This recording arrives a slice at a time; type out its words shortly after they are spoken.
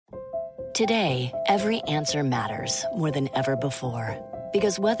Today, every answer matters more than ever before.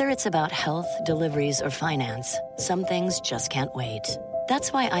 Because whether it's about health, deliveries, or finance, some things just can't wait.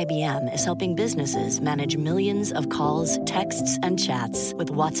 That's why IBM is helping businesses manage millions of calls, texts, and chats with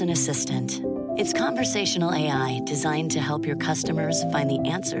Watson Assistant. It's conversational AI designed to help your customers find the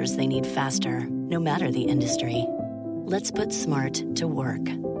answers they need faster, no matter the industry. Let's put smart to work.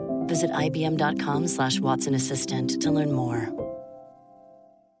 Visit IBM.com/Watson Assistant to learn more.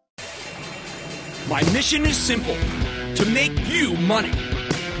 My mission is simple, to make you money.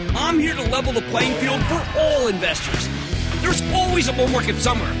 I'm here to level the playing field for all investors. There's always a bull market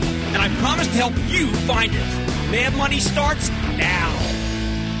somewhere, and I promise to help you find it. Mad Money starts now.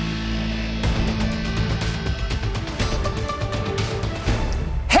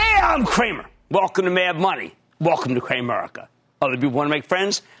 Hey, I'm Cramer. Welcome to Mad Money. Welcome to Cramerica. Other people want to make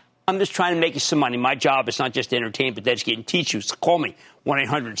friends? I'm just trying to make you some money. My job is not just to entertain, but to educate and teach you. So call me,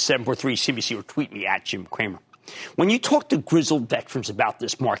 1-800-743-CBC, or tweet me at Jim Cramer. When you talk to grizzled veterans about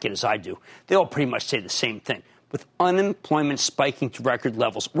this market, as I do, they all pretty much say the same thing. With unemployment spiking to record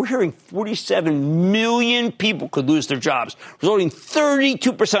levels, we're hearing 47 million people could lose their jobs, resulting in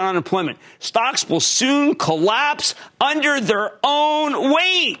 32% unemployment. Stocks will soon collapse under their own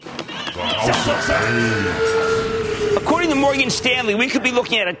weight. According to Morgan Stanley, we could be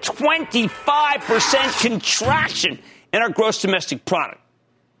looking at a 25% contraction in our gross domestic product.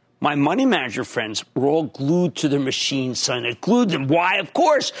 My money manager friends were all glued to their machines Sunday. Glued them. Why? Of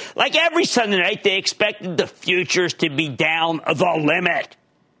course, like every Sunday night, they expected the futures to be down the limit.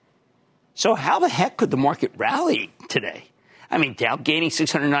 So how the heck could the market rally today? I mean, Dow gaining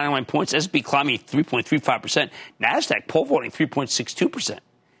 699 points, S&P climbing 3.35%, NASDAQ pole vaulting 3.62%.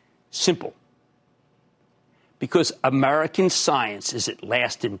 Simple. Because American science is at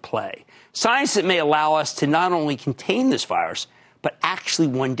last in play. Science that may allow us to not only contain this virus, but actually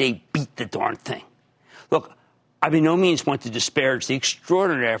one day beat the darn thing. Look, I by no means want to disparage the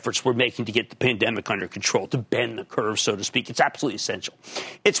extraordinary efforts we're making to get the pandemic under control, to bend the curve, so to speak. It's absolutely essential.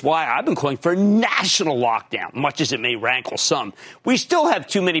 It's why I've been calling for a national lockdown, much as it may rankle some. We still have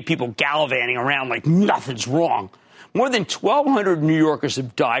too many people gallivanting around like nothing's wrong. More than 1,200 New Yorkers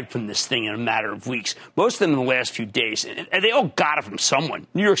have died from this thing in a matter of weeks, most of them in the last few days. And they all got it from someone.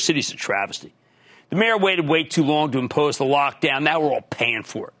 New York City's a travesty. The mayor waited way too long to impose the lockdown. Now we're all paying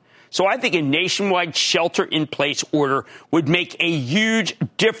for it. So I think a nationwide shelter-in-place order would make a huge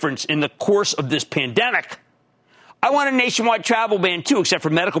difference in the course of this pandemic. I want a nationwide travel ban, too, except for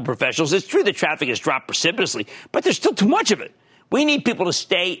medical professionals. It's true that traffic has dropped precipitously, but there's still too much of it. We need people to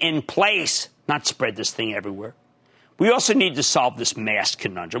stay in place, not spread this thing everywhere. We also need to solve this mask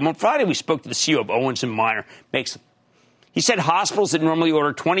conundrum. On Friday, we spoke to the CEO of Owens & Minor. He said hospitals that normally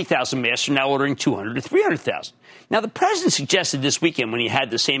order 20,000 masks are now ordering 200 to 300,000. Now, the president suggested this weekend when he had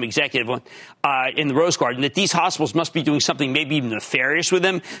the same executive in the Rose Garden that these hospitals must be doing something maybe even nefarious with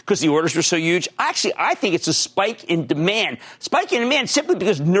them because the orders were so huge. Actually, I think it's a spike in demand. Spike in demand simply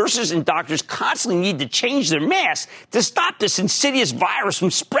because nurses and doctors constantly need to change their masks to stop this insidious virus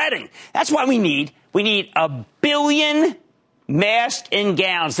from spreading. That's why we need 1 billion masks and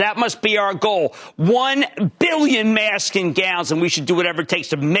gowns. That must be our goal. 1 billion masks and gowns, and we should do whatever it takes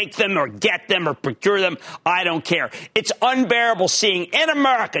to make them or get them or procure them. I don't care. It's unbearable seeing in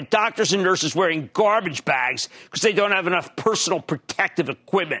America doctors and nurses wearing garbage bags because they don't have enough personal protective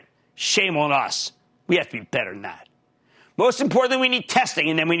equipment. Shame on us. We have to be better than that. Most importantly, we need testing,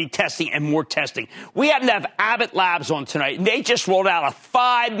 and then we need testing and more testing. We happen to have Abbott Labs on tonight, and they just rolled out a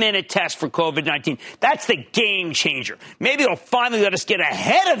 5-minute test for COVID-19. That's the game changer. Maybe it'll finally let us get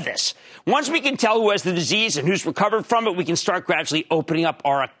ahead of this. Once we can tell who has the disease and who's recovered from it, we can start gradually opening up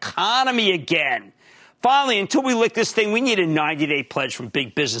our economy again. Finally, until we lick this thing, we need a 90-day pledge from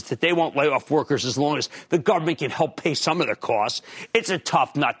big business that they won't lay off workers as long as the government can help pay some of their costs. It's a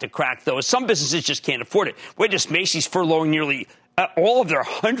tough nut to crack, though, as some businesses just can't afford it. Witness Macy's furloughing nearly all of their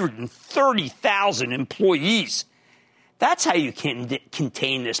 130,000 employees. That's how you can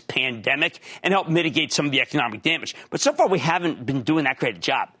contain this pandemic and help mitigate some of the economic damage. But so far, we haven't been doing that great a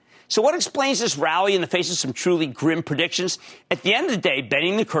job. So what explains this rally in the face of some truly grim predictions? At the end of the day,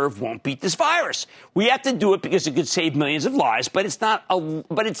 bending the curve won't beat this virus. We have to do it because it could save millions of lives, but it's not a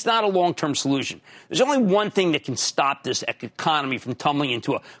long-term solution. There's only one thing that can stop this economy from tumbling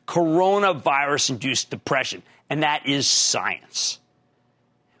into a coronavirus-induced depression, and that is science.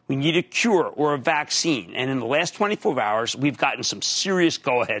 We need a cure or a vaccine. And in the last 24 hours, we've gotten some serious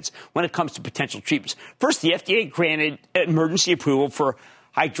go-aheads when it comes to potential treatments. First, the FDA granted emergency approval for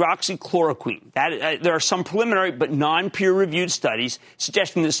hydroxychloroquine. There are some preliminary but non-peer-reviewed studies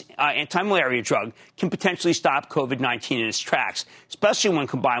suggesting this anti-malaria drug can potentially stop COVID-19 in its tracks, especially when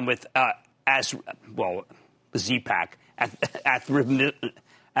combined with, the Z-Pack,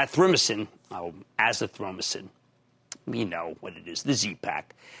 azithromycin. We know what it is, the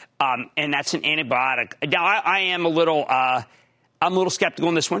Z-Pack. And that's an antibiotic. Now, I am a little skeptical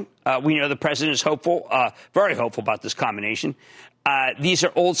on this one. We know the president is hopeful, very hopeful about this combination. These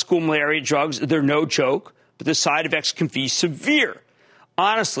are old-school malaria drugs. They're no joke, but the side effects can be severe.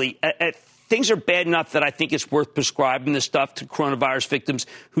 Honestly, things are bad enough that I think it's worth prescribing this stuff to coronavirus victims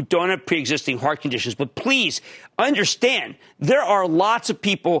who don't have pre-existing heart conditions. But please understand, there are lots of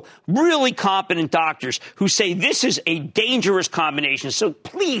people, really competent doctors, who say this is a dangerous combination. So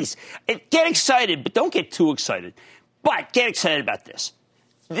please, get excited, but don't get too excited. But get excited about this.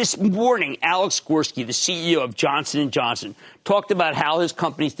 This morning, Alex Gorsky, the CEO of Johnson & Johnson, talked about how his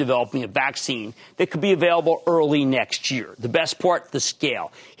company is developing a vaccine that could be available early next year. The best part, the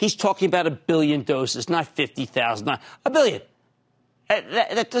scale. He's talking about 1 billion doses, not 50,000, not 1 billion.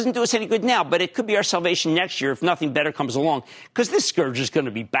 That doesn't do us any good now, but it could be our salvation next year if nothing better comes along, because this scourge is going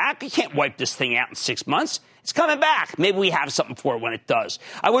to be back. You can't wipe this thing out in 6 months. It's coming back. Maybe we have something for it when it does.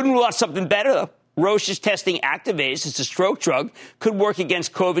 I wouldn't rule out something better, though. Roche is testing Activase. It's a stroke drug. Could work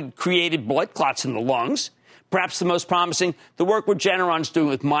against COVID-created blood clots in the lungs. Perhaps the most promising, the work Regeneron's doing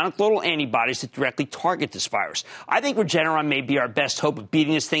with monoclonal antibodies that directly target this virus. I think Regeneron may be our best hope of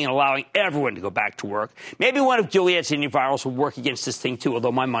beating this thing and allowing everyone to go back to work. Maybe one of Gilead's antivirals will work against this thing, too,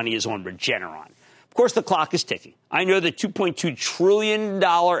 although my money is on Regeneron. Of course, the clock is ticking. I know the $2.2 trillion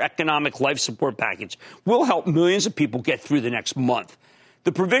economic life support package will help millions of people get through the next month.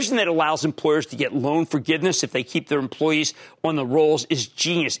 The provision that allows employers to get loan forgiveness if they keep their employees on the rolls is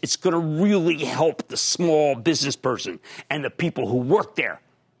genius. It's going to really help the small business person and the people who work there.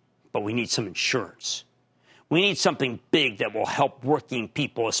 But we need some insurance. We need something big that will help working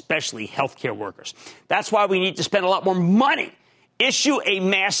people, especially healthcare workers. That's why we need to spend a lot more money. Issue a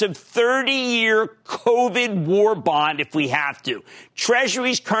massive 30-year COVID war bond if we have to.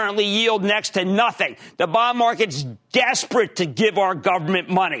 Treasuries currently yield next to nothing. The bond market's desperate to give our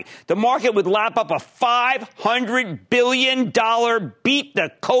government money. The market would lap up a $500 billion beat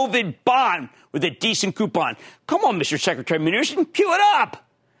the COVID bond with a decent coupon. Come on, Mr. Secretary Mnuchin, cue it up.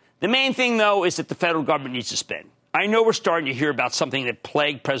 The main thing, though, is that the federal government needs to spend. I know we're starting to hear about something that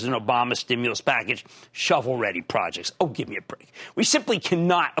plagued President Obama's stimulus package, shovel-ready projects. Oh, give me a break. We simply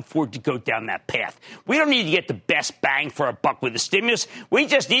cannot afford to go down that path. We don't need to get the best bang for our buck with the stimulus. We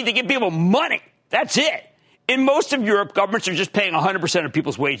just need to give people money. That's it. In most of Europe, governments are just paying 100% of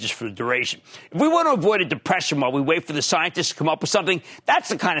people's wages for the duration. If we want to avoid a depression while we wait for the scientists to come up with something, that's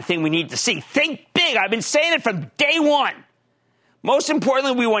the kind of thing we need to see. Think big. I've been saying it from day one. Most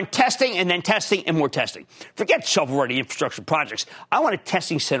importantly, we want testing and then testing and more testing. Forget shovel-ready infrastructure projects. I want a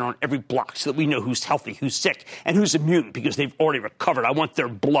testing center on every block so that we know who's healthy, who's sick, and who's immune because they've already recovered. I want their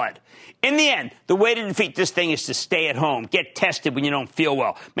blood. In the end, the way to defeat this thing is to stay at home. Get tested when you don't feel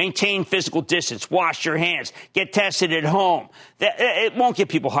well. Maintain physical distance. Wash your hands. Get tested at home. It won't get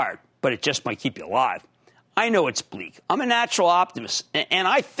people hired, but it just might keep you alive. I know it's bleak. I'm a natural optimist, and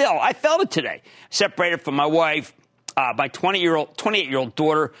I felt it today. Separated from my wife, my 28-year-old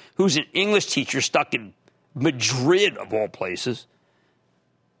daughter, who's an English teacher stuck in Madrid, of all places.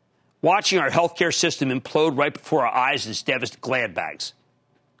 Watching our healthcare system implode right before our eyes is devastating. Glad bags.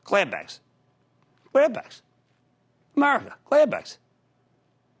 America, glad bags.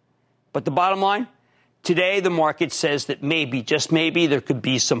 But the bottom line, today the market says that maybe, just maybe, there could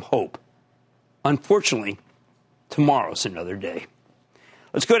be some hope. Unfortunately, tomorrow's another day.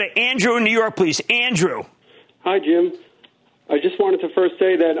 Let's go to Andrew in New York, please. Andrew. Hi, Jim. I just wanted to first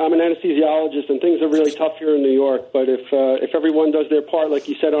say that I'm an anesthesiologist, and things are really tough here in New York. But if everyone does their part, like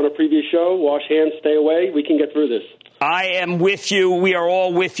you said on a previous show, wash hands, stay away, we can get through this. I am with you. We are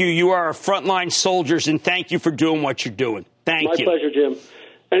all with you. You are our frontline soldiers, and thank you for doing what you're doing. Thank you. My pleasure, Jim.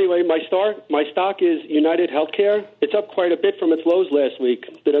 Anyway, my stock is United Healthcare. It's up quite a bit from its lows last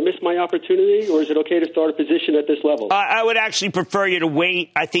week. Did I miss my opportunity, or is it okay to start a position at this level? I would actually prefer you to wait.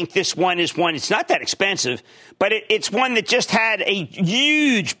 I think this one is one. It's not that expensive, but it's one that just had a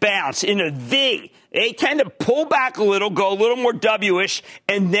huge bounce in a V. They tend to pull back a little, go a little more W-ish,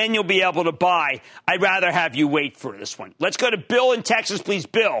 and then you'll be able to buy. I'd rather have you wait for this one. Let's go to Bill in Texas, please.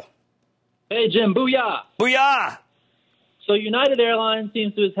 Bill. Hey, Jim. Booyah. Booyah. So United Airlines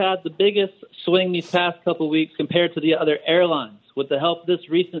seems to have had the biggest swing these past couple of weeks compared to the other airlines. With the help of this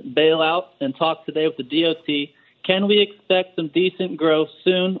recent bailout and talk today with the DOT, Can we expect some decent growth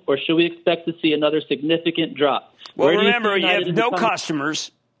soon, or should we expect to see another significant drop? Well, remember, you have no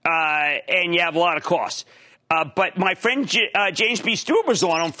customers, and you have a lot of costs. But my friend James B. Stewart was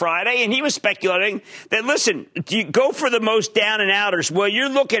on Friday, and he was speculating that, listen, do you go for the most down and outers? Well, you're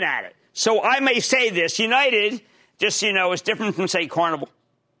looking at it. So I may say this. United, just so you know, is different from, say, Carnival.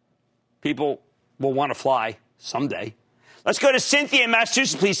 People will want to fly someday. Let's go to Cynthia in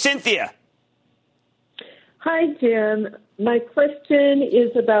Massachusetts, please. Cynthia. Hi, Jim. My question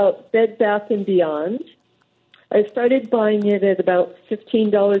is about Bed Bath & Beyond. I started buying it at about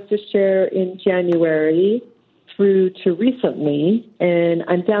 $15 a share in January through to recently, and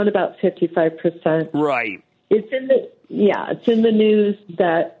I'm down about 55%. Right. It's in the news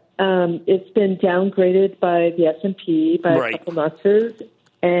that it's been downgraded by the S&P by a couple notches,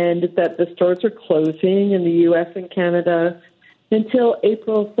 and that the stores are closing in the U.S. and Canada until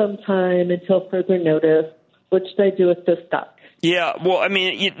April sometime, until further notice. What should I do with this stock? Yeah, well, I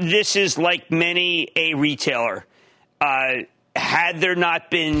mean, this is like many a retailer. Had there not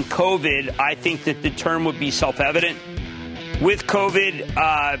been COVID, I think that the term would be self-evident. With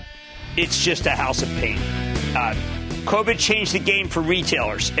COVID, it's just a house of pain. COVID changed the game for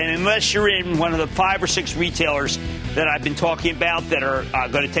retailers. And unless you're in one of the 5 or 6 retailers that I've been talking about that are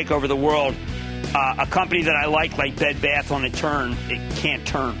going to take over the world, a company that I like Bed Bath on a turn, it can't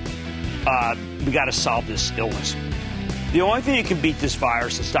turn. We got to solve this illness. The only thing that can beat this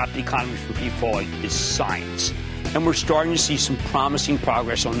virus and stop the economy from falling is science. And we're starting to see some promising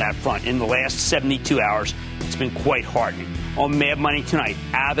progress on that front. In the last 72 hours, it's been quite heartening. On Mad Money tonight,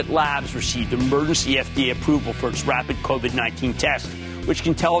 Abbott Labs received emergency FDA approval for its rapid COVID-19 test, which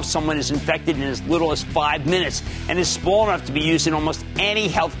can tell if someone is infected in as little as 5 minutes and is small enough to be used in almost any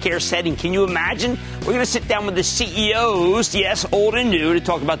healthcare setting. Can you imagine? We're going to sit down with the CEOs, yes, old and new, to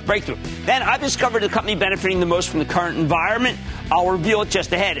talk about the breakthrough. Then I've discovered the company benefiting the most from the current environment. I'll reveal it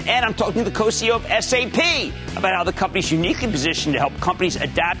just ahead. And I'm talking to the co-CEO of SAP about how the company's uniquely positioned to help companies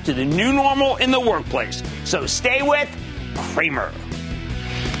adapt to the new normal in the workplace. So stay with Cramer.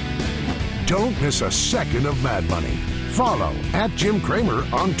 Don't miss a second of Mad Money. Follow @Jim Cramer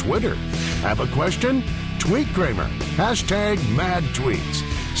on Twitter. Have a question? Tweet Cramer. #MadTweets.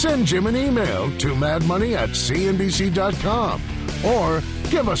 Send Jim an email to madmoney@cnbc.com or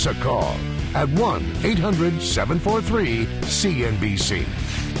give us a call at 1-800-743-CNBC.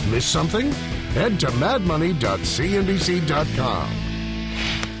 Miss something? Head to madmoney.cnbc.com.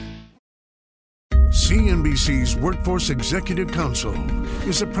 CNBC's Workforce Executive Council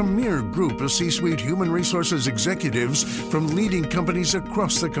is a premier group of C-suite human resources executives from leading companies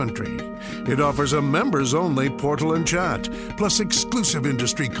across the country. It offers a members-only portal and chat, plus exclusive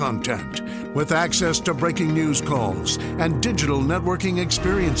industry content, with access to breaking news calls and digital networking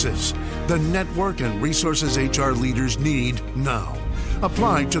experiences. The network and resources HR leaders need now.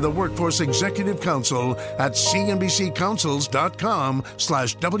 Apply to the Workforce Executive Council at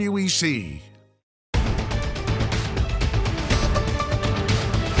cnbccouncils.com/WEC.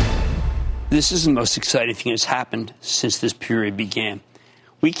 This is the most exciting thing that's happened since this period began.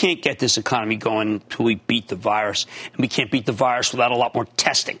 We can't get this economy going until we beat the virus. And we can't beat the virus without a lot more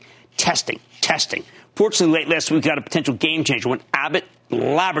testing. Fortunately, late last week, we got a potential game changer when Abbott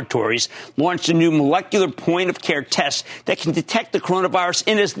Laboratories launched a new molecular point-of-care test that can detect the coronavirus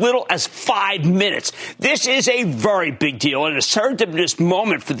in as little as 5 minutes. This is a very big deal and a serendipitous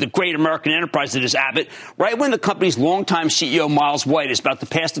moment for the great American enterprise that is Abbott, right when the company's longtime CEO, Miles White, is about to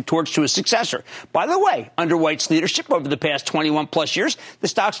pass the torch to his successor. By the way, under White's leadership over the past 21-plus years, the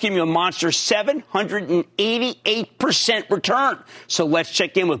stock's giving you a monster 788% return. So let's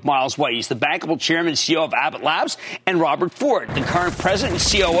check in with Miles White. He's the bankable chairman and CEO of Abbott Labs, and Robert Ford, the current president and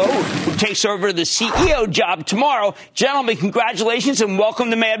COO, who takes over the CEO job tomorrow. Gentlemen, congratulations and welcome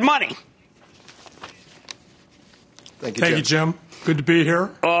to Mad Money. Thank you, Jim. Good to be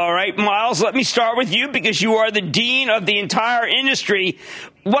here. All right, Miles, let me start with you because you are the dean of the entire industry.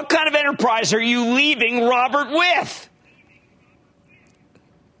 What kind of enterprise are you leaving Robert with?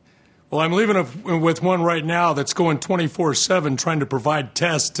 Well, I'm leaving with one right now that's going 24/7, trying to provide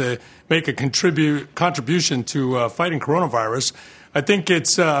tests to make a contribution to fighting coronavirus. I think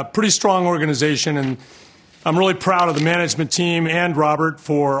it's a pretty strong organization, and I'm really proud of the management team and Robert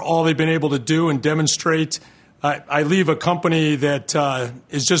for all they've been able to do and demonstrate. I leave a company that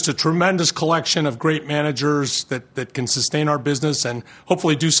is just a tremendous collection of great managers that can sustain our business and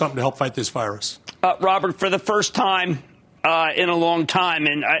hopefully do something to help fight this virus. Robert, for the first time in a long time,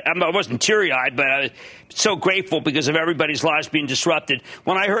 and I wasn't teary-eyed, but I was so grateful because of everybody's lives being disrupted.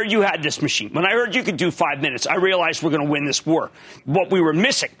 When I heard you had this machine, when I heard you could do 5 minutes, I realized we're going to win this war. What we were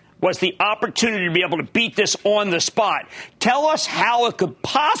missing was the opportunity to be able to beat this on the spot. Tell us how it could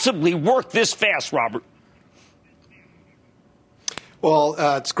possibly work this fast, Robert. Well,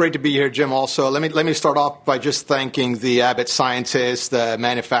 it's great to be here, Jim. Also, let me start off by just thanking the Abbott scientists, the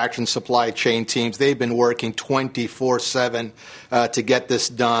manufacturing supply chain teams. They've been working 24/7 to get this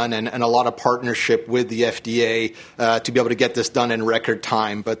done, and a lot of partnership with the FDA to be able to get this done in record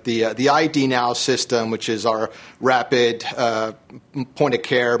time. But the ID Now system, which is our rapid point of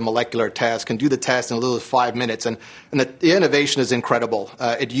care molecular test, can do the test in as little as 5 minutes, and the innovation is incredible.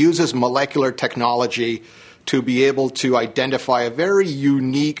 It uses molecular technology to be able to identify a very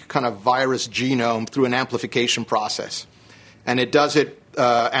unique kind of virus genome through an amplification process. And it does it,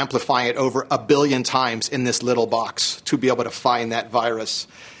 amplifying it over 1 billion times in this little box to be able to find that virus.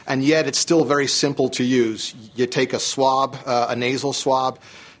 And yet it's still very simple to use. You take a swab, a nasal swab,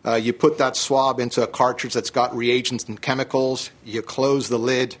 you put that swab into a cartridge that's got reagents and chemicals, you close the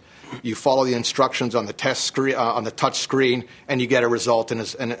lid, you follow the instructions on the test screen, on the touch screen, and you get a result in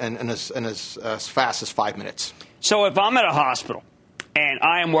as fast as 5 minutes. So if I'm at a hospital and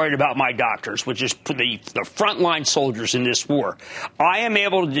I am worried about my doctors, which is the frontline soldiers in this war, I am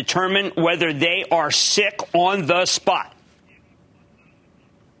able to determine whether they are sick on the spot.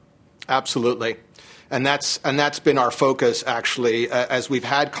 Absolutely. And that's been our focus, actually, as we've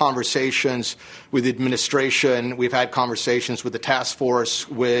had conversations with the administration, we've had conversations with the task force,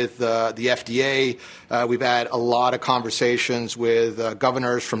 with the FDA. We've had a lot of conversations with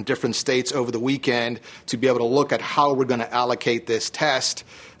governors from different states over the weekend to be able to look at how we're going to allocate this test,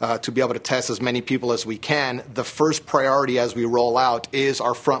 to be able to test as many people as we can. The first priority as we roll out is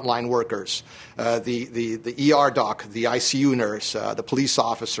our frontline workers, the ER doc, the ICU nurse, the police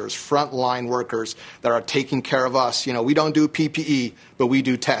officers, frontline workers that are taking care of us. You know, we don't do PPE, but we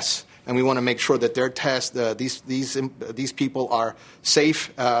do tests. And we want to make sure that their tests, these people are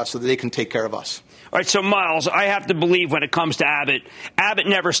safe so that they can take care of us. All right, so, Miles, I have to believe when it comes to Abbott, Abbott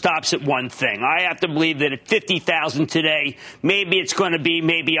never stops at one thing. I have to believe that at 50,000 today, maybe it's going to be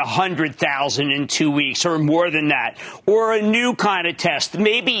maybe 100,000 in 2 weeks or more than that, or a new kind of test,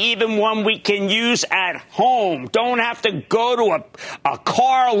 maybe even one we can use at home. Don't have to go to a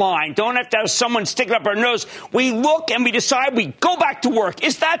car line. Don't have to have someone stick up our nose. We look and we decide we go back to work.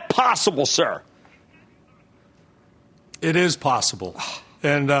 Is that possible, sir? It is possible.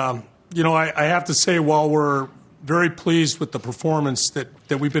 And, you know, I have to say, while we're very pleased with the performance that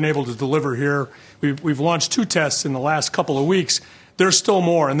we've been able to deliver here, we've launched 2 tests in the last couple of weeks. There's still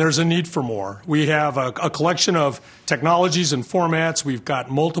more, and there's a need for more. We have a collection of technologies and formats. We've got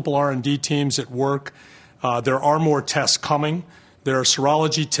multiple R&D teams at work. There are more tests coming. There are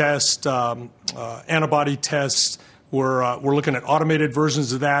serology tests, antibody tests. We're looking at automated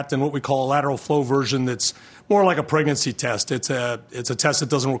versions of that and what we call a lateral flow version that's more like a pregnancy test. It's a test that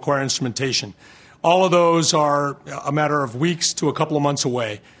doesn't require instrumentation. All of those are a matter of weeks to a couple of months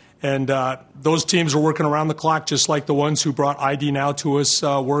away. And those teams are working around the clock, just like the ones who brought ID Now to us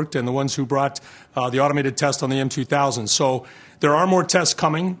worked, and the ones who brought the automated test on the M2000. So there are more tests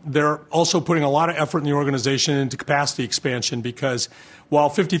coming. They're also putting a lot of effort in the organization into capacity expansion, because while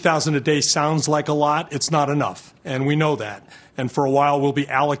 50,000 a day sounds like a lot, it's not enough. And we know that. And for a while, we'll be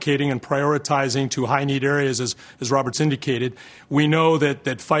allocating and prioritizing to high-need areas, as Robert's indicated. We know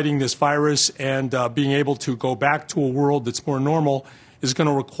that fighting this virus and being able to go back to a world that's more normal is going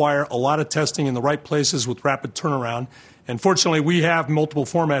to require a lot of testing in the right places with rapid turnaround. And fortunately, we have multiple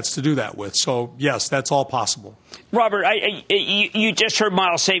formats to do that with. So, yes, that's all possible. Robert, you just heard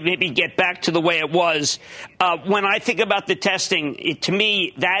Miles say maybe get back to the way it was. When I think about the testing, to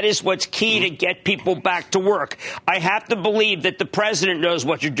me, that is what's key to get people back to work. I have to believe that the president knows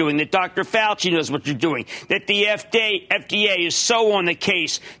what you're doing, that Dr. Fauci knows what you're doing, that the FDA is so on the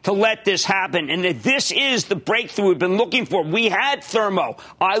case to let this happen, and that this is the breakthrough we've been looking for. We had Thermo.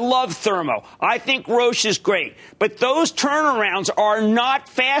 I love Thermo. I think Roche is great. But those turnarounds are not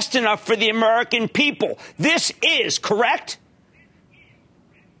fast enough for the American people. This is correct.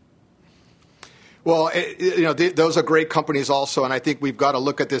 Well, those are great companies also, and I think we've got to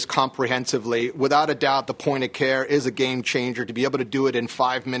look at this comprehensively. Without a doubt, the point of care is a game changer. To be able to do it in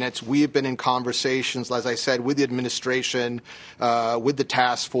 5 minutes, we have been in conversations, as I said, with the administration, with the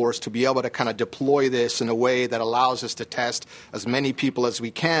task force, to be able to kind of deploy this in a way that allows us to test as many people as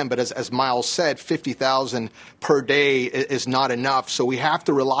we can. But as Miles said, 50,000 per day is not enough. So we have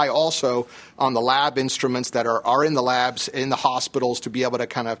to rely also on the lab instruments that are in the labs, in the hospitals, to be able to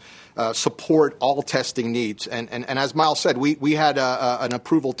kind of support all all testing needs. And as Miles said, we had an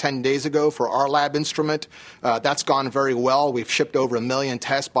approval 10 days ago for our lab instrument. That's gone very well. We've shipped over 1 million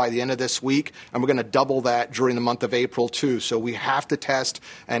tests by the end of this week, and we're going to double that during the month of April, too. So we have to test,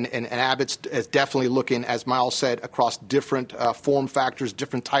 and Abbott is definitely looking, as Miles said, across different form factors,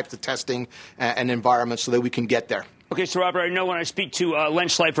 different types of testing and environments so that we can get there. Okay, so Robert, I know when I speak to Len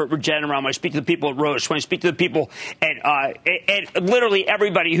Schleifer at Regeneron, when I speak to the people at Roche, when I speak to the people at literally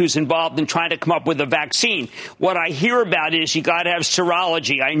everybody who's involved in trying to come up with a vaccine, what I hear about is you got to have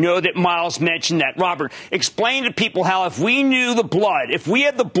serology. I know that Miles mentioned that. Robert, explain to people how if we knew the blood, if we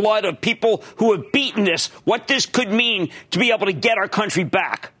had the blood of people who have beaten this, what this could mean to be able to get our country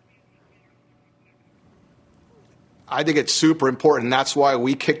back. I think it's super important. That's why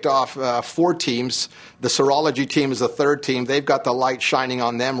we kicked off 4 teams. The serology team is the 3rd team. They've got the light shining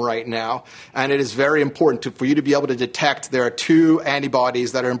on them right now. And it is very important for you to be able to detect. There are 2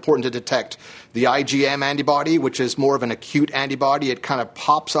 antibodies that are important to detect. The IgM antibody, which is more of an acute antibody. It kind of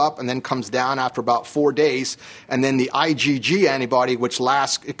pops up and then comes down after about 4 days. And then the IgG antibody, which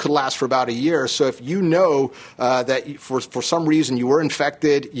could last for about a year. So if you know that for some reason you were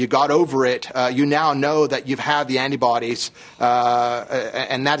infected, you got over it, you now know that you've had the antibodies,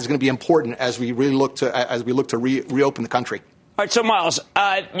 and that is going to be important as we really look to reopen the country. All right, so Miles,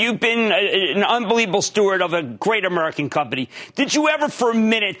 you've been an unbelievable steward of a great American company. Did you ever for a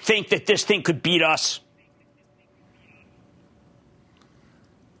minute think that this thing could beat us?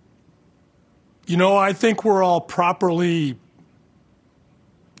 You know, I think we're all properly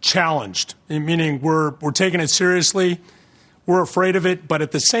challenged, meaning we're taking it seriously. We're afraid of it, but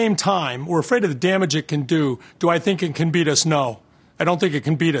at the same time, we're afraid of the damage it can do. Do I think it can beat us? No, I don't think it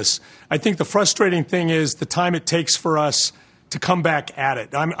can beat us. I think the frustrating thing is the time it takes for us to come back at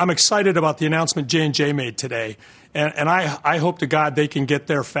it. I'm excited about the announcement J&J made today, and I hope to God they can get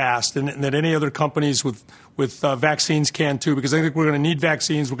there fast, and that any other companies with vaccines can too, because I think we're going to need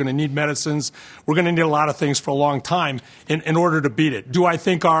vaccines, we're going to need medicines, we're going to need a lot of things for a long time in order to beat it. Do I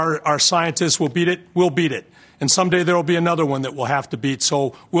think our scientists will beat it? We'll beat it. And someday there will be another one that we'll have to beat.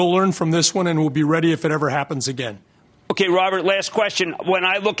 So we'll learn from this one, and we'll be ready if it ever happens again. Okay, Robert, last question. When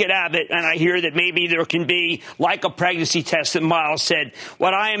I look at Abbott and I hear that maybe there can be like a pregnancy test that Miles said,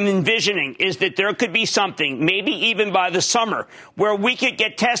 what I am envisioning is that there could be something, maybe even by the summer, where we could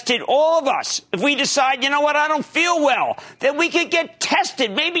get tested, all of us. If we decide, you know what, I don't feel well, that we could get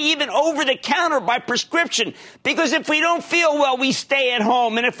tested, maybe even over the counter by prescription. Because if we don't feel well, we stay at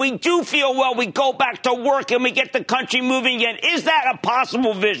home. And if we do feel well, we go back to work and we get the country moving again. Is that a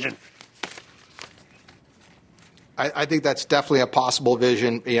possible vision? I think that's definitely a possible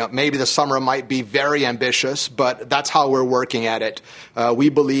vision. You know, maybe the summer might be very ambitious, but that's how we're working at it. We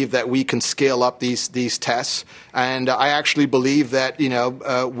believe that we can scale up these tests, and I actually believe that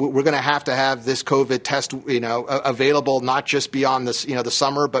we're going to have this COVID test available not just beyond this the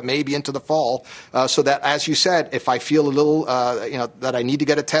summer, but maybe into the fall, so that, as you said, if I feel a little that I need to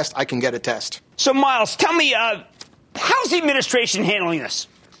get a test, I can get a test. So, Miles, tell me, how's the administration handling this?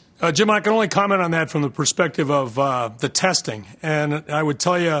 Jim, I can only comment on that from the perspective of the testing. And I would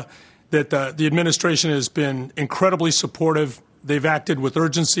tell you that the administration has been incredibly supportive. They've acted with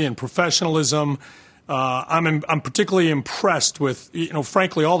urgency and professionalism. I'm particularly impressed with,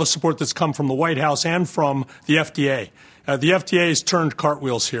 frankly, all the support that's come from the White House and from the FDA. The FDA has turned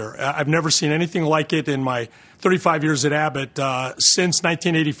cartwheels here. I've never seen anything like it in my 35 years at Abbott. Since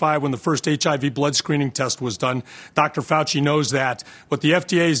 1985, when the first HIV blood screening test was done, Dr. Fauci knows that. What the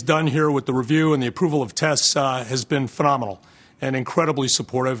FDA has done here with the review and the approval of tests has been phenomenal and incredibly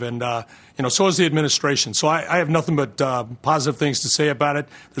supportive, and so is the administration. So I have nothing but positive things to say about it.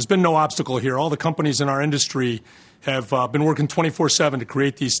 There's been no obstacle here. All the companies in our industry have been working 24/7 to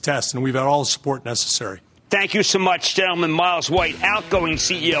create these tests, and we've had all the support necessary. Thank you so much, gentlemen. Miles White, outgoing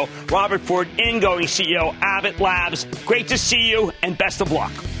CEO, Robert Ford, ingoing CEO, Abbott Labs. Great to see you, and best of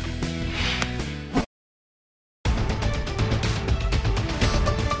luck.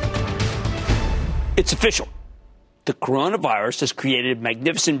 It's official. The coronavirus has created a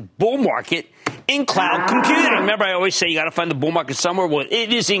magnificent bull market in cloud computing. Remember, I always say you got to find the bull market somewhere. Well,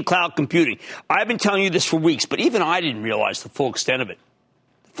 it is in cloud computing. I've been telling you this for weeks, but even I didn't realize the full extent of it.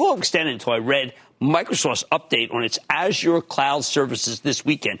 The full extent until I read Microsoft's update on its Azure cloud services this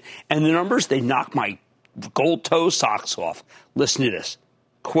weekend. And the numbers, they knock my gold toe socks off. Listen to this.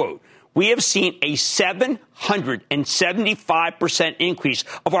 Quote, we have seen a 775% increase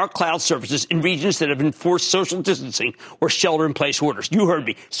of our cloud services in regions that have enforced social distancing or shelter-in-place orders. You heard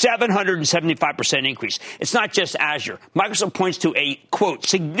me. 775% increase. It's not just Azure. Microsoft points to a, quote,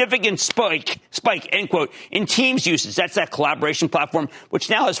 significant spike, end quote, in Teams usage. That's that collaboration platform, which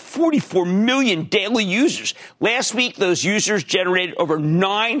now has 44 million daily users. Last week, those users generated over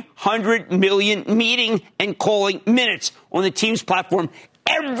 900 million meeting and calling minutes on the Teams platform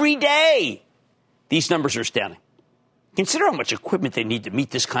every day. These numbers are astounding. Consider how much equipment they need to meet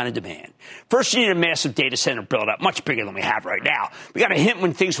this kind of demand. First, you need a massive data center build-up, much bigger than we have right now. We got a hint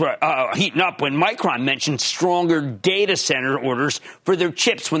when things were heating up when Micron mentioned stronger data center orders for their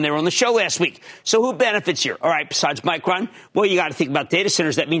chips when they were on the show last week. So who benefits here? All right, besides Micron, well, you got to think about data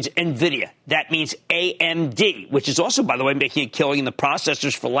centers. That means NVIDIA. That means AMD, which is also, by the way, making a killing in the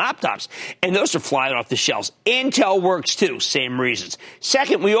processors for laptops. And those are flying off the shelves. Intel works, too. Same reasons.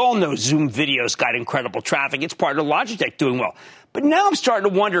 Second, we all know Zoom video's got incredible traffic. It's part of Logitech doing well. But now I'm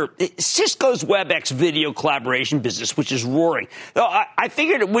starting to wonder, Cisco's WebEx video collaboration business, which is roaring. Though I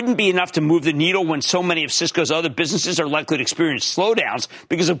figured it wouldn't be enough to move the needle when so many of Cisco's other businesses are likely to experience slowdowns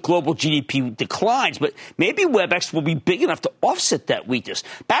because of global GDP declines. But maybe WebEx will be big enough to offset that weakness.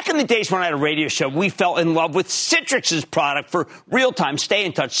 Back in the days when I had a radio show, we fell in love with Citrix's product for real-time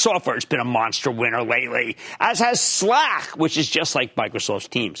stay-in-touch software. It's been a monster winner lately, as has Slack, which is just like Microsoft's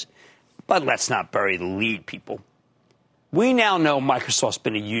Teams. But let's not bury the lead, people. We now know Microsoft's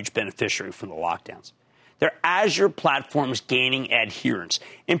been a huge beneficiary from the lockdowns. Their Azure platform is gaining adherence,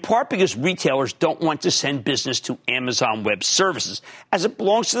 in part because retailers don't want to send business to Amazon Web Services, as it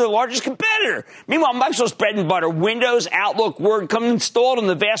belongs to their largest competitor. Meanwhile, Microsoft's bread and butter, Windows, Outlook, Word, come installed on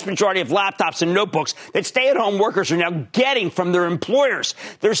the vast majority of laptops and notebooks that stay-at-home workers are now getting from their employers.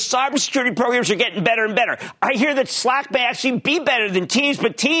 Their cybersecurity programs are getting better and better. I hear that Slack may actually be better than Teams,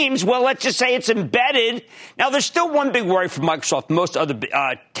 but Teams, well, let's just say it's embedded. Now, there's still one big worry for Microsoft and most other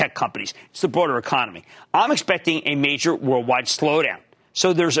tech companies. It's the broader economy. I'm expecting a major worldwide slowdown.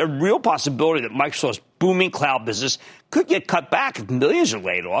 So there's a real possibility that Microsoft's booming cloud business could get cut back if millions are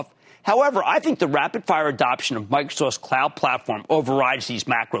laid off. However, I think the rapid-fire adoption of Microsoft's cloud platform overrides these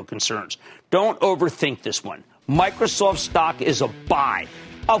macro concerns. Don't overthink this one. Microsoft stock is a buy.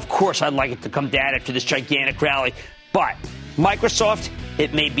 Of course, I'd like it to come down after this gigantic rally, but Microsoft,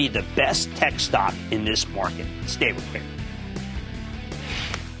 it may be the best tech stock in this market. Stay with me.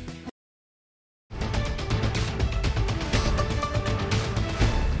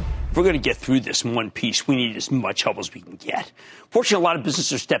 If we're going to get through this in one piece, we need as much help as we can get. Fortunately, a lot of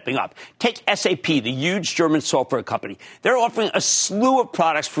businesses are stepping up. Take SAP, the huge German software company. They're offering a slew of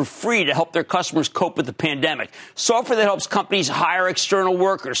products for free to help their customers cope with the pandemic. Software that helps companies hire external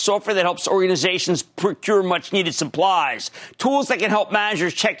workers. Software that helps organizations procure much-needed supplies. Tools that can help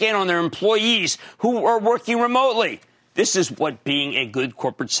managers check in on their employees who are working remotely. This is what being a good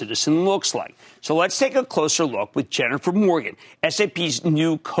corporate citizen looks like. So let's take a closer look with Jennifer Morgan, SAP's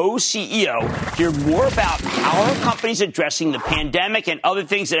new co-CEO. Hear more about how her company's addressing the pandemic and other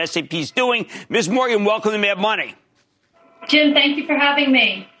things that SAP is doing. Ms. Morgan, welcome to Mad Money. Jim, thank you for having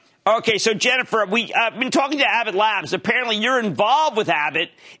me. Okay, so Jennifer, we've been talking to Abbott Labs. Apparently you're involved with Abbott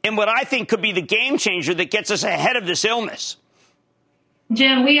in what I think could be the game changer that gets us ahead of this illness.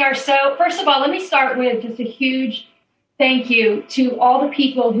 Jim, we are so, first of all, let me start with just a huge thank you to all the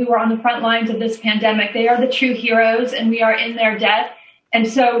people who are on the front lines of this pandemic. They are the true heroes, and we are in their debt. And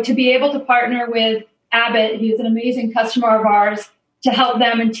so to be able to partner with Abbott, who's an amazing customer of ours, to help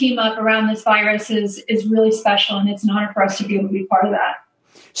them and team up around this virus is really special, and it's an honor for us to be able to be part of that.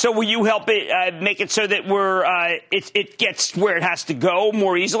 So will you help it make it so that it gets where it has to go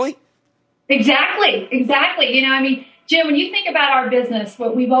more easily? Exactly. You know, I mean, Jim, when you think about our business,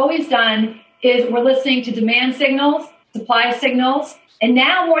 what we've always done is we're listening to demand signals, supply signals, and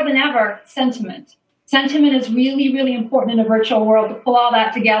now more than ever, sentiment. Sentiment is really, really important in a virtual world to pull all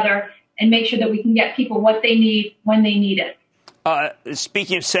that together and make sure that we can get people what they need when they need it.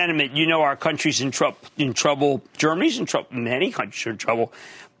 Speaking of sentiment, you know our country's in trouble. Germany's in trouble. Many countries are in trouble.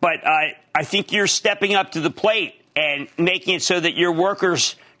 But I think you're stepping up to the plate and making it so that your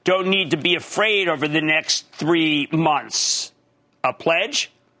workers don't need to be afraid over the next 3 months. A pledge?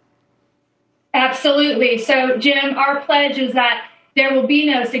 Absolutely. So, Jim, our pledge is that there will be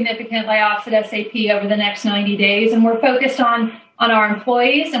no significant layoffs at SAP over the next 90 days. And we're focused on our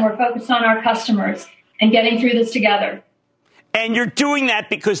employees, and we're focused on our customers and getting through this together. And you're doing that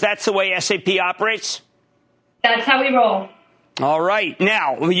because that's the way SAP operates? That's how we roll. All right.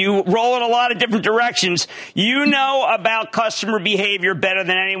 Now, you roll in a lot of different directions. You know about customer behavior better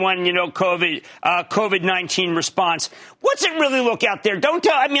than anyone. You know, COVID-19 response. What's it really look out there? Don't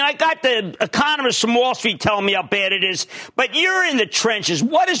tell. I mean, I got the economists from Wall Street telling me how bad it is, but you're in the trenches.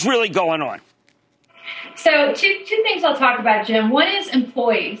 What is really going on? So two things I'll talk about, Jim. One is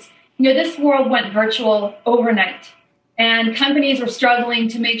employees. You know, this world went virtual overnight, and companies were struggling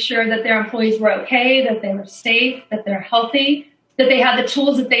to make sure that their employees were okay, that they were safe, that they're healthy, that they had the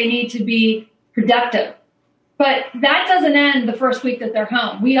tools that they need to be productive. But that doesn't end the first week that they're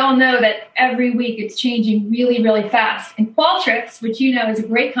home. We all know that every week it's changing really, really fast. And Qualtrics, which you know is a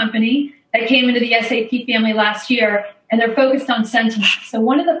great company that came into the SAP family last year, and they're focused on sentiment. So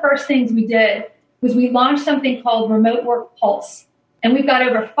one of the first things we did was we launched something called Remote Work Pulse. And we've got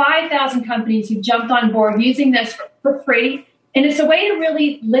over 5,000 companies who jumped on board using this for free. And it's a way to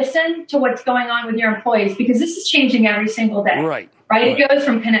really listen to what's going on with your employees, because this is changing every single day. Right? It goes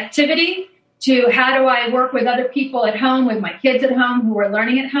from connectivity to how do I work with other people at home, with my kids at home who are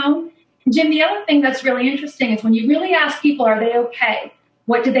learning at home. And Jim, the other thing that's really interesting is when you really ask people, are they okay?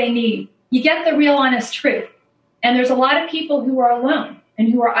 What do they need? You get the real honest truth. And there's a lot of people who are alone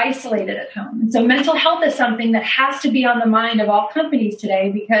and who are isolated at home. And so mental health is something that has to be on the mind of all companies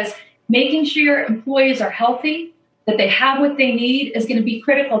today, because making sure your employees are healthy, that they have what they need, is going to be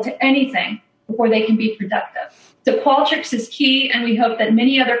critical to anything before they can be productive. So Qualtrics is key, and we hope that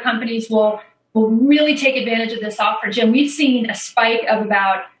many other companies will really take advantage of this offer. Jim, we've seen a spike of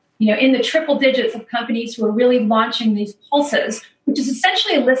about, in the triple digits of companies who are really launching these pulses, which is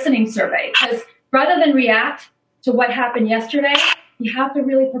essentially a listening survey. Because rather than react to what happened yesterday, you have to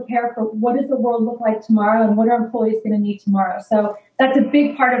really prepare for what does the world look like tomorrow and what are employees going to need tomorrow. So that's a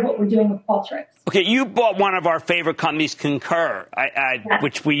big part of what we're doing with Qualtrics. Okay, you bought one of our favorite companies, Concur,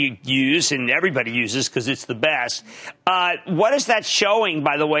 which we use and everybody uses because it's the best. What is that showing,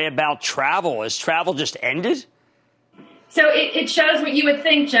 by the way, about travel? Has travel just ended? So it shows what you would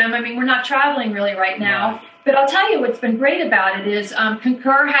think, Jim. I mean, we're not traveling really right now. No. But I'll tell you what's been great about it is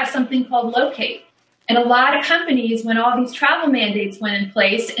Concur has something called Locate. And a lot of companies, when all these travel mandates went in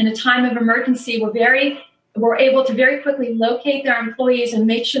place, in a time of emergency, were able to very quickly locate their employees and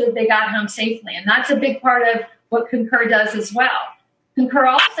make sure that they got home safely. And that's a big part of what Concur does as well. Concur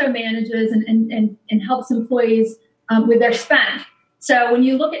also manages and helps employees with their spend. So when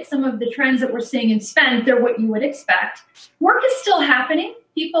you look at some of the trends that we're seeing in spend, they're what you would expect. Work is still happening.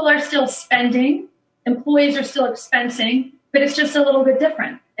 People are still spending. Employees are still expensing, but it's just a little bit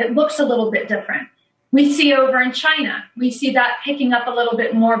different. It looks a little bit different. We see over in China, we see that picking up a little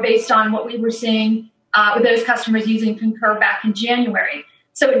bit more based on what we were seeing with those customers using Concur back in January.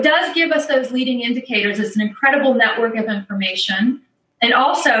 So it does give us those leading indicators. It's an incredible network of information. And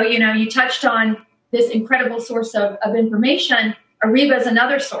also, you touched on this incredible source of information. Ariba is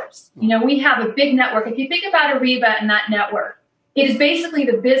another source. We have a big network. If you think about Ariba and that network, it is basically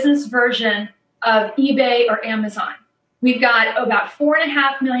the business version of eBay or Amazon. We've got about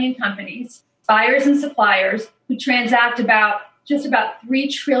 4.5 million companies, buyers and suppliers, who transact just about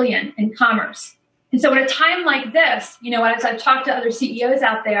 3 trillion in commerce. And so at a time like this, as I've talked to other CEOs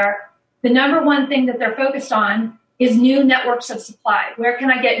out there, the number one thing that they're focused on is new networks of supply. Where can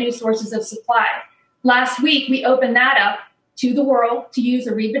I get new sources of supply? Last week, we opened that up to the world to use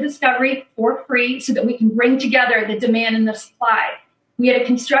Ariba Discovery for free so that we can bring together the demand and the supply. We had a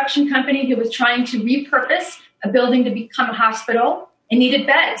construction company who was trying to repurpose a building to become a hospital and needed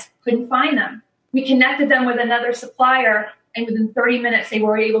beds, couldn't find them. We connected them with another supplier, and within 30 minutes, they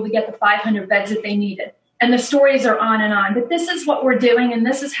were able to get the 500 beds that they needed. And the stories are on and on. But this is what we're doing, and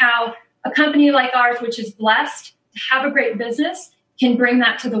this is how a company like ours, which is blessed to have a great business, can bring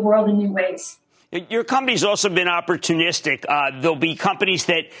that to the world in new ways. Your company's also been opportunistic. There'll be companies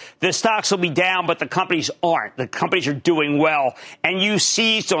that the stocks will be down, but the companies aren't. The companies are doing well, and you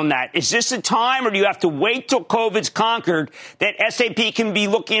seized on that. Is this a time, or do you have to wait till COVID's conquered that SAP can be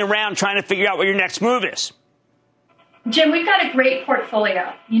looking around trying to figure out what your next move is? Jim, we've got a great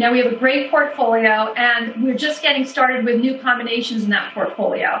portfolio. We have a great portfolio, and we're just getting started with new combinations in that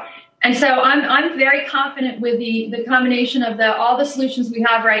portfolio. And so I'm very confident with the combination of all the solutions we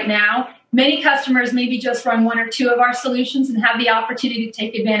have right now. Many customers maybe just run one or two of our solutions and have the opportunity to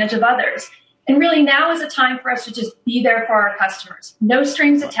take advantage of others. And really now is a time for us to just be there for our customers. No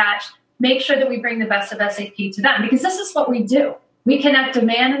strings attached. Make sure that we bring the best of SAP to them, because this is what we do. We connect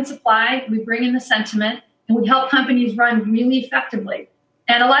demand and supply. We bring in the sentiment, and we help companies run really effectively.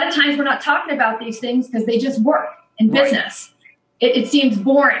 And a lot of times we're not talking about these things because they just work in business. Right. It seems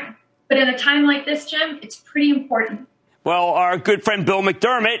boring. But in a time like this, Jim, it's pretty important. Well, our good friend Bill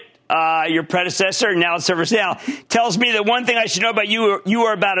McDermott your predecessor, now at ServiceNow, tells me that one thing I should know about you, you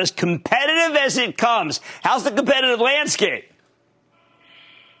are about as competitive as it comes. How's the competitive landscape?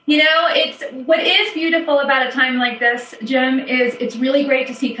 It's what is beautiful about a time like this, Jim, is it's really great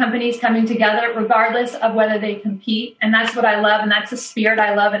to see companies coming together regardless of whether they compete. And that's what I love. And that's the spirit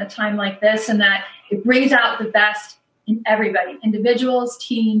I love in a time like this, and that it brings out the best in everybody, individuals,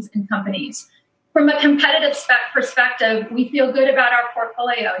 teams, and companies. From a competitive perspective, we feel good about our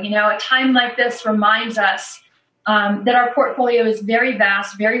portfolio. A time like this reminds us that our portfolio is very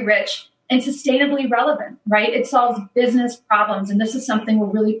vast, very rich, and sustainably relevant, right? It solves business problems, and this is something we're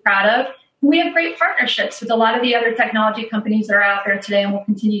really proud of. We have great partnerships with a lot of the other technology companies that are out there today, and we'll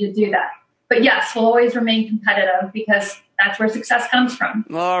continue to do that. But yes, we'll always remain competitive because that's where success comes from.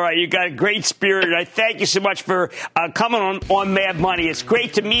 All right, you got a great spirit. I thank you so much for coming on Mad Money. It's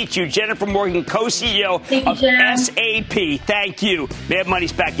great to meet you, Jennifer Morgan, co-CEO of SAP. Thank you. Mad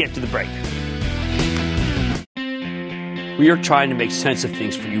Money's back after the break. We are trying to make sense of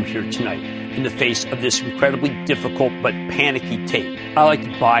things for you here tonight in the face of this incredibly difficult but panicky tape. I like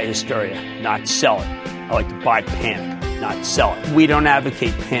to buy hysteria, not sell it. I like to buy panic, not sell it. We don't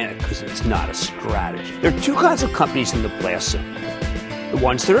advocate panic because it's not a strategy. There are two kinds of companies in the blast zone. The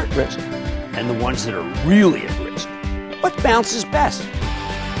ones that are at risk and the ones that are really at risk. What bounces best?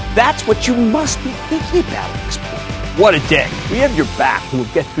 That's what you must be thinking about at this point. What a day. We have your back and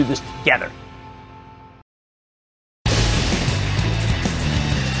we'll get through this together.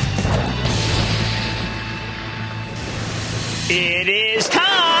 It is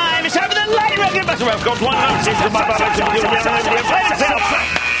time. It's time for the lightning round.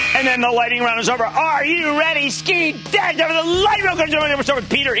 And then the lightning round is over. Are you ready? Ski dash over the lightning round. We'll start with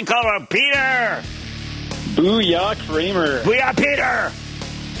Peter in Colorado. Peter. Booyah, Cramer. Booyah, Peter.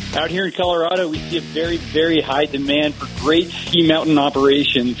 Out here in Colorado, we see a very, very high demand for great ski mountain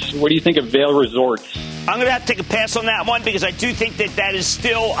operations. What do you think of Vail Resorts? I'm going to have to take a pass on that one because I do think that is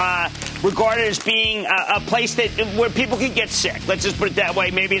still regarded as being a place where people can get sick. Let's just put it that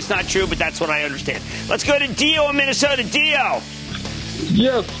way. Maybe it's not true, but that's what I understand. Let's go to Dio in Minnesota. Dio.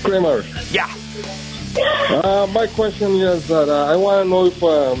 Yes, Cramer. Yeah. My question is that I want to know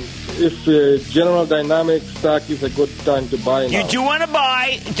if General Dynamics stock is a good time to buy now. You do want to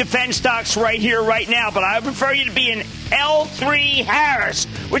buy defense stocks right here, right now, but I would prefer you to be in L3 Harris,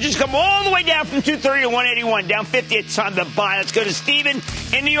 which has come all the way down from 230 to 181, down 50. It's time to buy. Let's go to Stephen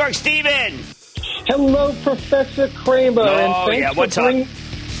in New York. Stephen. Hello, Professor Cramer. Oh, yeah, what's up?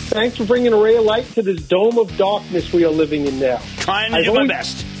 Thanks for bringing a ray of light to this dome of darkness we are living in now. Trying to do my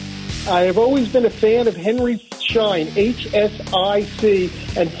best. I have always been a fan of Henry Schein, HSIC,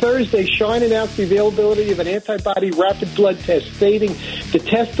 and Thursday, Schein announced the availability of an antibody rapid blood test, stating the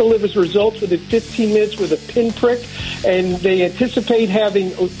test delivers results within 15 minutes with a pinprick, and they anticipate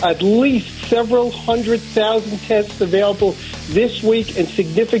having at least several 100,000 tests available this week and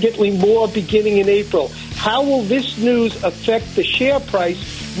significantly more beginning in April. How will this news affect the share price,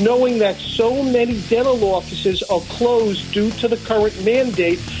 knowing that so many dental offices are closed due to the current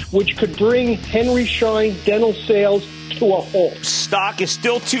mandate, which could bring Henry Schein dental sales to a halt? Stock is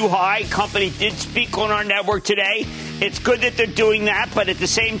still too high. Company did speak on our network today. It's good that they're doing that, but at the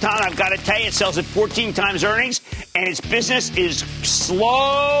same time, I've got to tell you, it sells at 14 times earnings, and its business is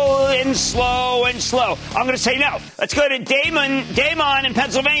slow and slow and slow. I'm going to say no. Let's go to Damon in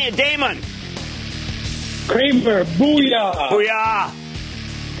Pennsylvania. Damon. Cramer, booyah. Booyah.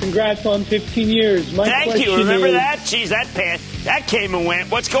 Congrats on 15 years. Thank you. Remember that? Jeez, that came and went.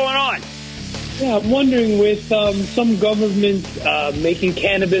 What's going on? Yeah, I'm wondering with some governments making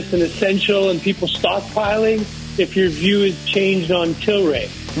cannabis an essential and people stockpiling, if your view has changed on Tilray.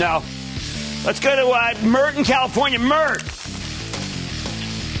 No. Let's go to Mert in California. Mert.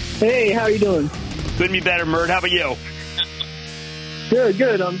 Hey, how you doing? Couldn't be better, Mert. How about you?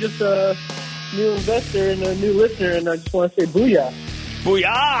 Good. I'm just a new investor and a new listener, and I just want to say booyah.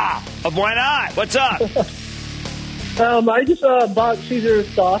 Booyah! Why not? What's up? I just bought Caesar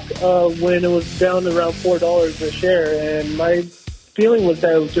stock when it was down around $4 a share, and my feeling was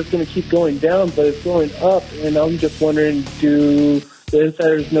that it was just going to keep going down, but it's going up, and I'm just wondering, do the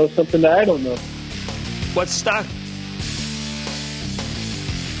insiders know something that I don't know? What stock?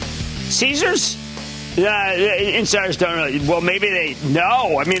 Caesars? Insiders don't really. Well, maybe they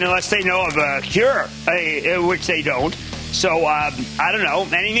know. I mean, unless they know of a cure, which they don't. So, I don't know.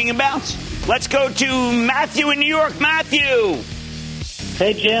 Anything in bounce. Let's go to Matthew in New York. Matthew.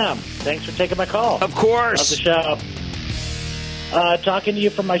 Hey, Jim. Thanks for taking my call. Of course. Love the show. Talking to you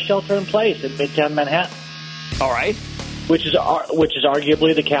from my shelter in place in Midtown Manhattan. All right. which is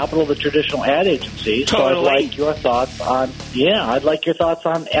arguably the capital of the traditional ad agency. Totally. So I'd like your thoughts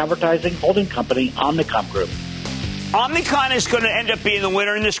on advertising holding company Omnicom Group. Omnicom is going to end up being the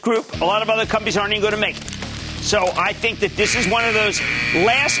winner in this group. A lot of other companies aren't even going to make it. So I think that this is one of those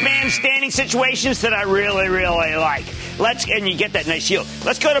last man standing situations that I really, really like. And you get that nice yield.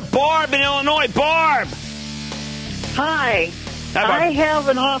 Let's go to Barb in Illinois. Barb. Hi. Barb. I have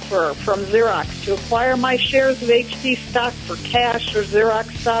an offer from Xerox to acquire my shares of HP stock for cash or Xerox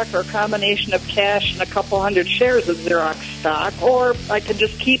stock, or a combination of cash and a couple hundred shares of Xerox stock, or I could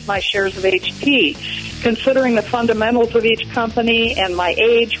just keep my shares of HP. Considering the fundamentals of each company and my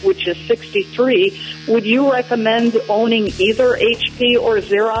age, which is 63, would you recommend owning either HP or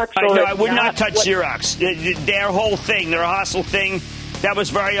Xerox? No, I would not touch Xerox. Their whole thing, their hostile thing, that was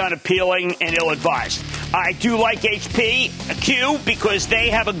very unappealing and ill-advised. I do like Q because they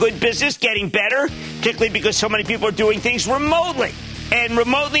have a good business getting better, particularly because so many people are doing things remotely. And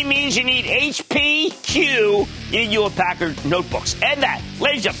remotely means you need HP, Q, you need Hewlett-Packard notebooks. And that,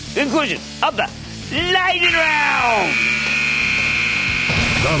 ladies and gentlemen, conclusion of the Lightning Round.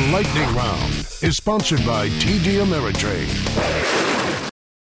 The Lightning Round is sponsored by TD Ameritrade.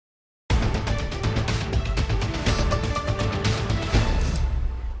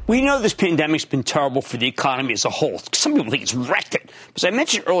 We know this pandemic's been terrible for the economy as a whole. Some people think it's wrecked it. As I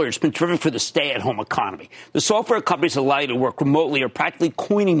mentioned earlier, it's been terrific for the stay-at-home economy. The software companies that allow you to work remotely are practically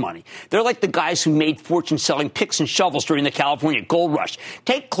coining money. They're like the guys who made fortunes selling picks and shovels during the California gold rush.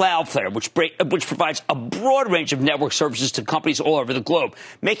 Take Cloudflare, which provides a broad range of network services to companies all over the globe,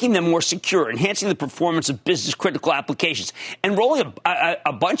 making them more secure, enhancing the performance of business-critical applications, and rolling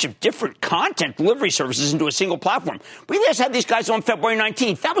a bunch of different content delivery services into a single platform. We last had these guys on February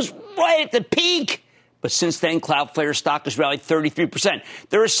 19th. That was right at the peak. But since then, Cloudflare stock has rallied 33%.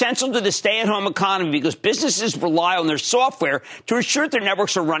 They're essential to the stay-at-home economy because businesses rely on their software to ensure their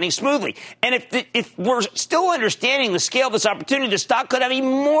networks are running smoothly. And if we're still understanding the scale of this opportunity, the stock could have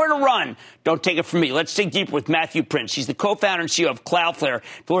even more to run. Don't take it from me. Let's dig deeper with Matthew Prince. He's the co-founder and CEO of Cloudflare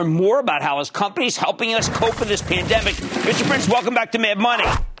to learn more about how his company is helping us cope with this pandemic. Mr. Prince, welcome back to Mad Money.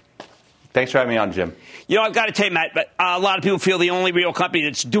 Thanks for having me on, Jim. You know, I've got to tell you, Matt, but a lot of people feel the only real company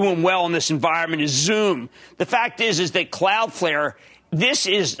that's doing well in this environment is Zoom. The fact is that Cloudflare, this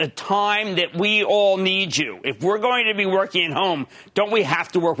is a time that we all need you. If we're going to be working at home, don't we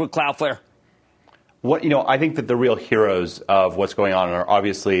have to work with Cloudflare? I think that the real heroes of what's going on are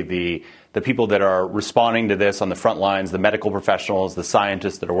obviously the people that are responding to this on the front lines, the medical professionals, the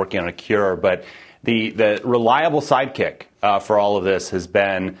scientists that are working on a cure. But the reliable sidekick for all of this has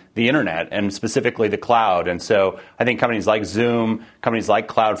been the internet, and specifically the cloud. And so I think companies like Zoom, companies like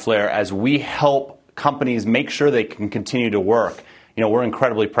Cloudflare, as we help companies make sure they can continue to work, we're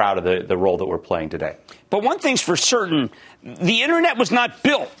incredibly proud of the role that we're playing today. But one thing's for certain, the internet was not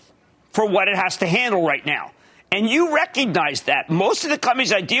built for what it has to handle right now. And you recognize that. Most of the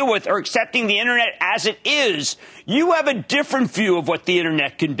companies I deal with are accepting the internet as it is. You have a different view of what the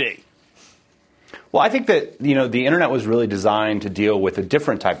internet can be. Well, I think that, the internet was really designed to deal with a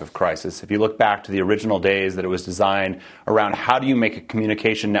different type of crisis. If you look back to the original days that it was designed around how do you make a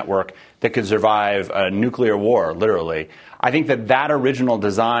communication network that could survive a nuclear war, literally, I think that original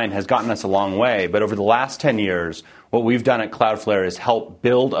design has gotten us a long way. But over the last 10 years, what we've done at Cloudflare is help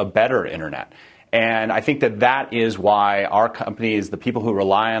build a better internet. And I think that is why our companies, the people who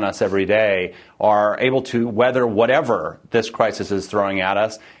rely on us every day, are able to weather whatever this crisis is throwing at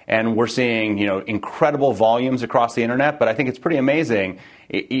us. And we're seeing, incredible volumes across the internet. But I think it's pretty amazing.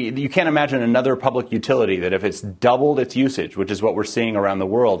 You can't imagine another public utility that if it's doubled its usage, which is what we're seeing around the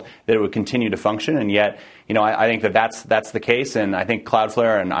world, that it would continue to function. And yet, I think that's the case. And I think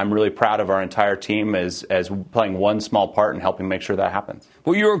Cloudflare, and I'm really proud of our entire team as playing one small part in helping make sure that happens.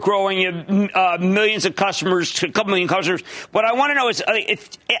 Well, you're growing millions of customers, a couple million customers. What I want to know is if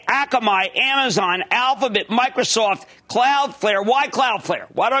Akamai, Amazon, Alphabet, Microsoft, Cloudflare, why Cloudflare?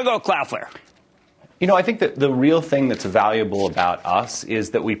 Why do I go Cloudflare? I think that the real thing that's valuable about us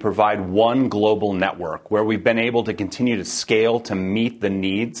is that we provide one global network where we've been able to continue to scale to meet the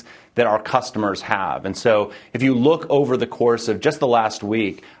needs that our customers have. And so if you look over the course of just the last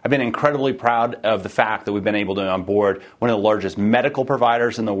week, I've been incredibly proud of the fact that we've been able to onboard one of the largest medical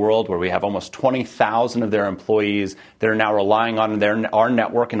providers in the world, where we have almost 20,000 of their employees that are now relying on our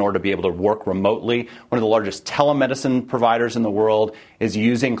network in order to be able to work remotely. One of the largest telemedicine providers in the world is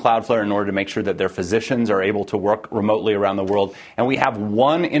using Cloudflare in order to make sure that their physicians are able to work remotely around the world. And we have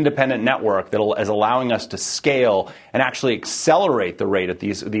one independent network that is allowing us to scale and actually accelerate the rate of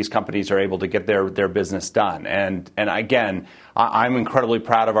these companies companies are able to get their business done. And again, I'm incredibly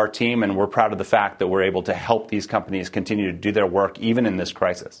proud of our team, and we're proud of the fact that we're able to help these companies continue to do their work even in this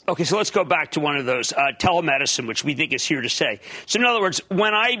crisis. Okay, so let's go back to one of those, telemedicine, which we think is here to stay. So in other words,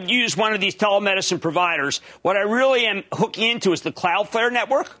 when I use one of these telemedicine providers, what I really am hooking into is the Cloudflare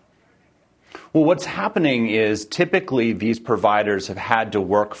network? Well, what's happening is typically these providers have had to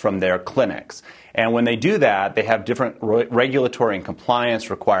work from their clinics. And when they do that, they have different regulatory and compliance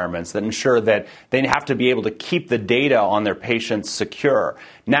requirements that ensure that they have to be able to keep the data on their patients secure.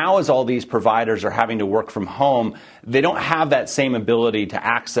 Now, as all these providers are having to work from home, they don't have that same ability to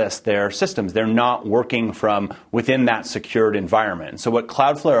access their systems. They're not working from within that secured environment. So what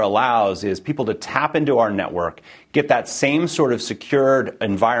Cloudflare allows is people to tap into our network, get that same sort of secured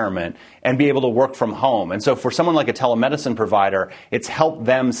environment, and be able to work from home. And so for someone like a telemedicine provider, it's helped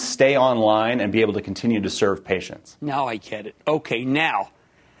them stay online and be able to continue to serve patients. Now I get it. Okay, now,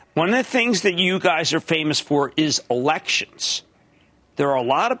 one of the things that you guys are famous for is elections. There are a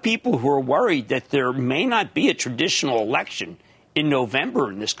lot of people who are worried that there may not be a traditional election in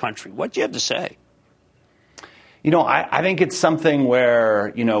November in this country. What do you have to say? I think it's something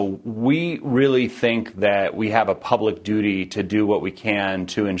where, we really think that we have a public duty to do what we can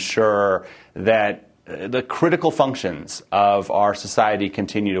to ensure that the critical functions of our society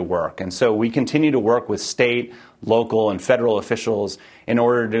continue to work. And so we continue to work with state, local, and federal officials in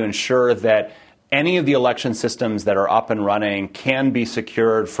order to ensure that any of the election systems that are up and running can be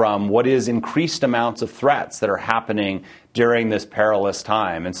secured from what is increased amounts of threats that are happening during this perilous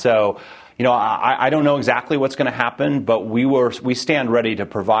time. And so, I don't know exactly what's going to happen, but we stand ready to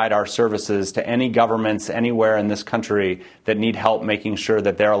provide our services to any governments anywhere in this country that need help making sure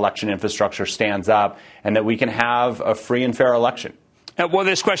that their election infrastructure stands up and that we can have a free and fair election. Well,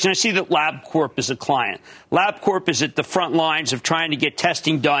 this question, I see that LabCorp is a client. LabCorp is at the front lines of trying to get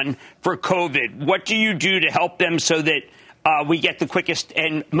testing done for COVID. What do you do to help them so that we get the quickest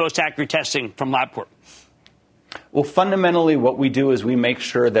and most accurate testing from LabCorp? Well, fundamentally, what we do is we make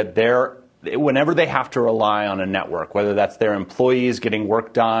sure that whenever they have to rely on a network, whether that's their employees getting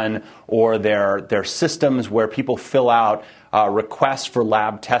work done or their systems where people fill out requests for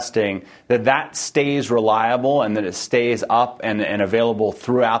lab testing, that stays reliable and that it stays up and available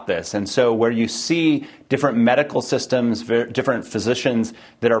throughout this. And so where you see different medical systems, different physicians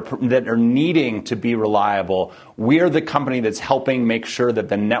that are needing to be reliable, we're the company that's helping make sure that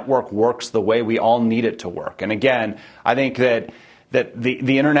the network works the way we all need it to work. And again, I think that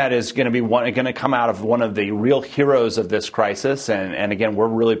the internet is going to come out of one of the real heroes of this crisis. And again, we're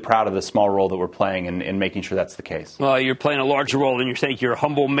really proud of the small role that we're playing in making sure that's the case. Well, you're playing a larger role than you think. You're a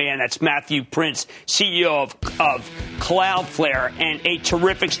humble man. That's Matthew Prince, CEO of Cloudflare, and a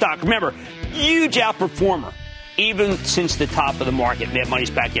terrific stock. Remember, huge outperformer, even since the top of the market. Mad Money's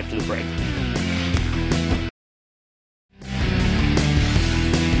back after the break.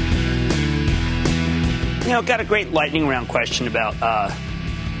 Got a great lightning round question about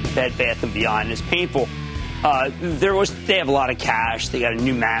Bed Bath & Beyond. It's painful. They have a lot of cash. They got a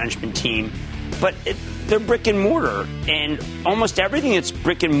new management team. But they're brick and mortar. And almost everything that's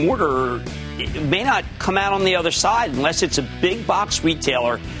brick and mortar may not come out on the other side unless it's a big box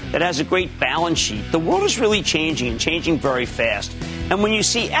retailer that has a great balance sheet. The world is really changing and changing very fast. And when you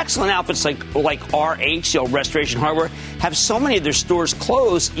see excellent outfits like RH, Restoration Hardware, have so many of their stores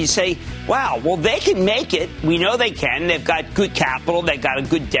closed, you say, wow, well, they can make it. We know they can. They've got good capital. They've got a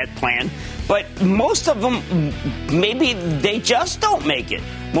good debt plan. But most of them, maybe they just don't make it.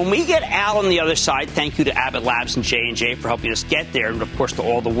 When we get out on the other side, thank you to Abbott Labs and J&J for helping us get there, and, of course, to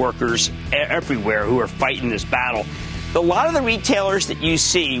all the workers everywhere who are fighting this battle. A lot of the retailers that you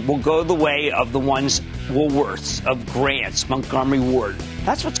see will go the way of the ones Woolworths, of Grants, Montgomery Ward.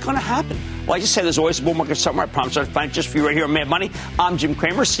 That's what's going to happen. Well, I just say there's always a bull market somewhere. I promise I'll find it just for you right here on Mad Money. I'm Jim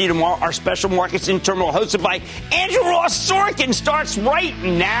Cramer. See you tomorrow. Our special markets in terminal hosted by Andrew Ross Sorkin starts right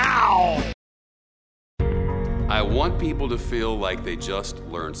now. I want people to feel like they just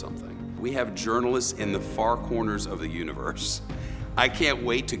learned something. We have journalists in the far corners of the universe. I can't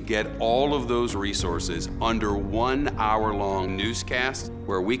wait to get all of those resources under 1 hour-long newscast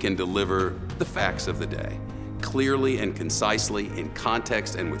where we can deliver the facts of the day, clearly and concisely, in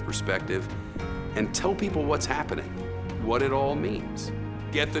context and with perspective, and tell people what's happening, what it all means.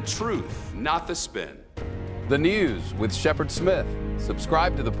 Get the truth, not the spin. The News with Shepard Smith.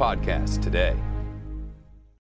 Subscribe to the podcast today.